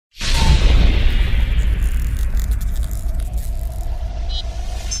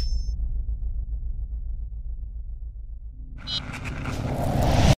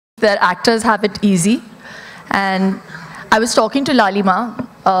that actors have it easy. And I was talking to Lalima,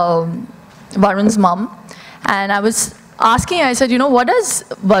 Varun's mom, and I was asking, I said, you know, what does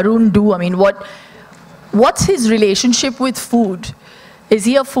Varun do? I mean, what's his relationship with food? Is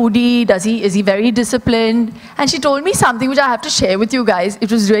he a foodie? Is he very disciplined? And she told me something which I have to share with you guys.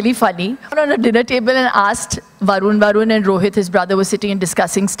 It was really funny. I went on a dinner table and asked Varun and Rohit, his brother, was sitting and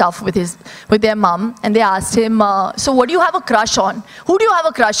discussing stuff with their mom. And they asked him, so what do you have a crush on? Who do you have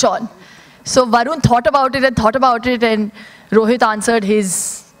a crush on? So Varun thought about it, and Rohit answered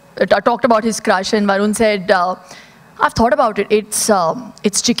talked about his crush, and Varun said, I've thought about it,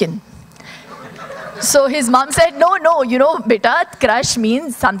 it's chicken. So his mom said, no, you know, beta, crush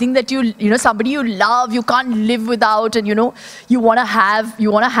means something that somebody you love, you can't live without, and you want to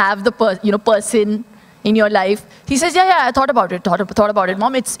have the person in your life. He says, yeah, I thought about it,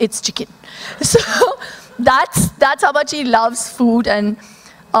 mom, it's chicken. So that's how much he loves food, and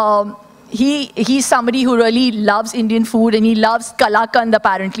he's somebody who really loves Indian food, and he loves kalakand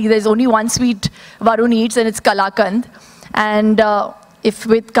apparently. There's only one sweet Varun eats, and it's kalakand. And if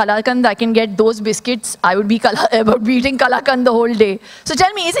with kalakand I can get those biscuits, I would be eating kalakand the whole day. So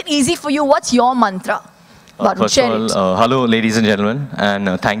tell me, is it easy for you? What's your mantra? First of all, hello ladies and gentlemen,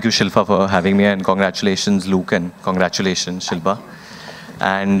 and thank you Shilpa for having me, and congratulations Luke, and congratulations Shilpa.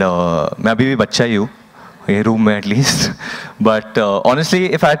 And मैं अभी भी बच्चा ही हूँ, ये room में at least. But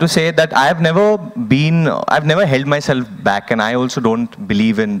honestly, if I had to say that I've never held myself back, and I also don't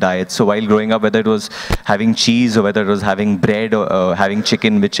believe in diets. So while growing up, whether it was having cheese or whether it was having bread or having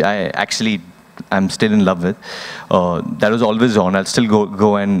chicken, which I'm still in love with, that was always on. I'll still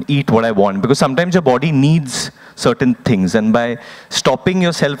go and eat what I want, because sometimes your body needs certain things, and by stopping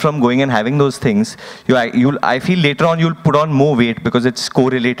yourself from going and having those things, I feel later on you'll put on more weight, because it's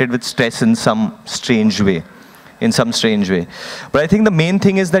correlated with stress in some strange way. But I think the main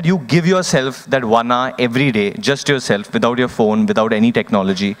thing is that you give yourself that 1 hour every day, just yourself, without your phone, without any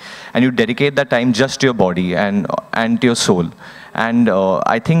technology, and you dedicate that time just to your body and to your soul. And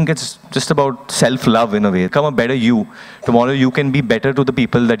I think it's just about self-love in a way. Become a better you. Tomorrow you can be better to the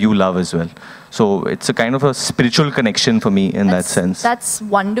people that you love as well. So it's a kind of a spiritual connection for me in that sense. That's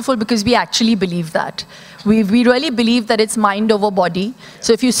wonderful, because we actually believe that. We really believe that it's mind over body.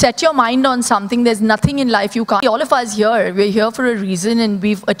 So if you set your mind on something, there's nothing in life you can't. All of us here, we're here for a reason, and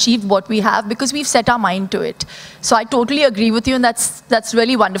we've achieved what we have because we've set our mind to it. So I totally agree with you, and that's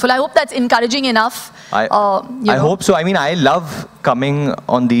really wonderful. I hope that's encouraging enough. I hope so. I mean, I love coming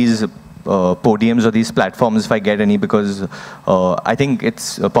on these podiums or these platforms if I get any, because I think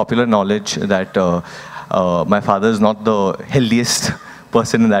it's popular knowledge that my father is not the healthiest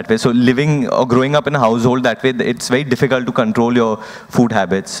person in that way. So living or growing up in a household that way, it's very difficult to control your food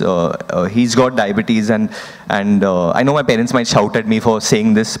habits. He's got diabetes, and I know my parents might shout at me for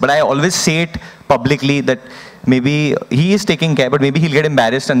saying this, but I always say it publicly that maybe he is taking care, but maybe he'll get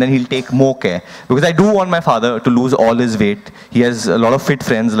embarrassed and then he'll take more care. Because I do want my father to lose all his weight. He has a lot of fit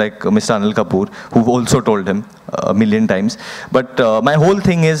friends like Mr. Anil Kapoor, who've also told him a million times. But my whole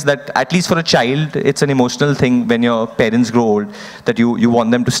thing is that, at least for a child, it's an emotional thing when your parents grow old, that you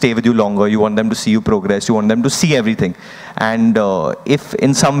want them to stay with you longer, you want them to see you progress, you want them to see everything. And if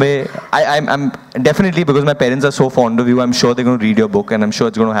in some way, I'm definitely, because my parents are so fond of you, I'm sure they're going to read your book, and I'm sure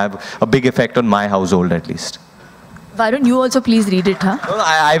it's going to have a big effect on my household at least. Varun, you also please read it, huh? No,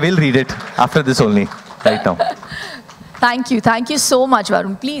 I will read it after this only, right now. Thank you so much,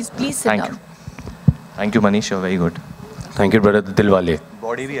 Varun. Please sit down. Thank you, Manish, you're very good. Thank you, brother Dilwale.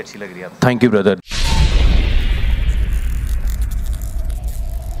 Body bhi achhi lag rahi hai. Thank you, brother.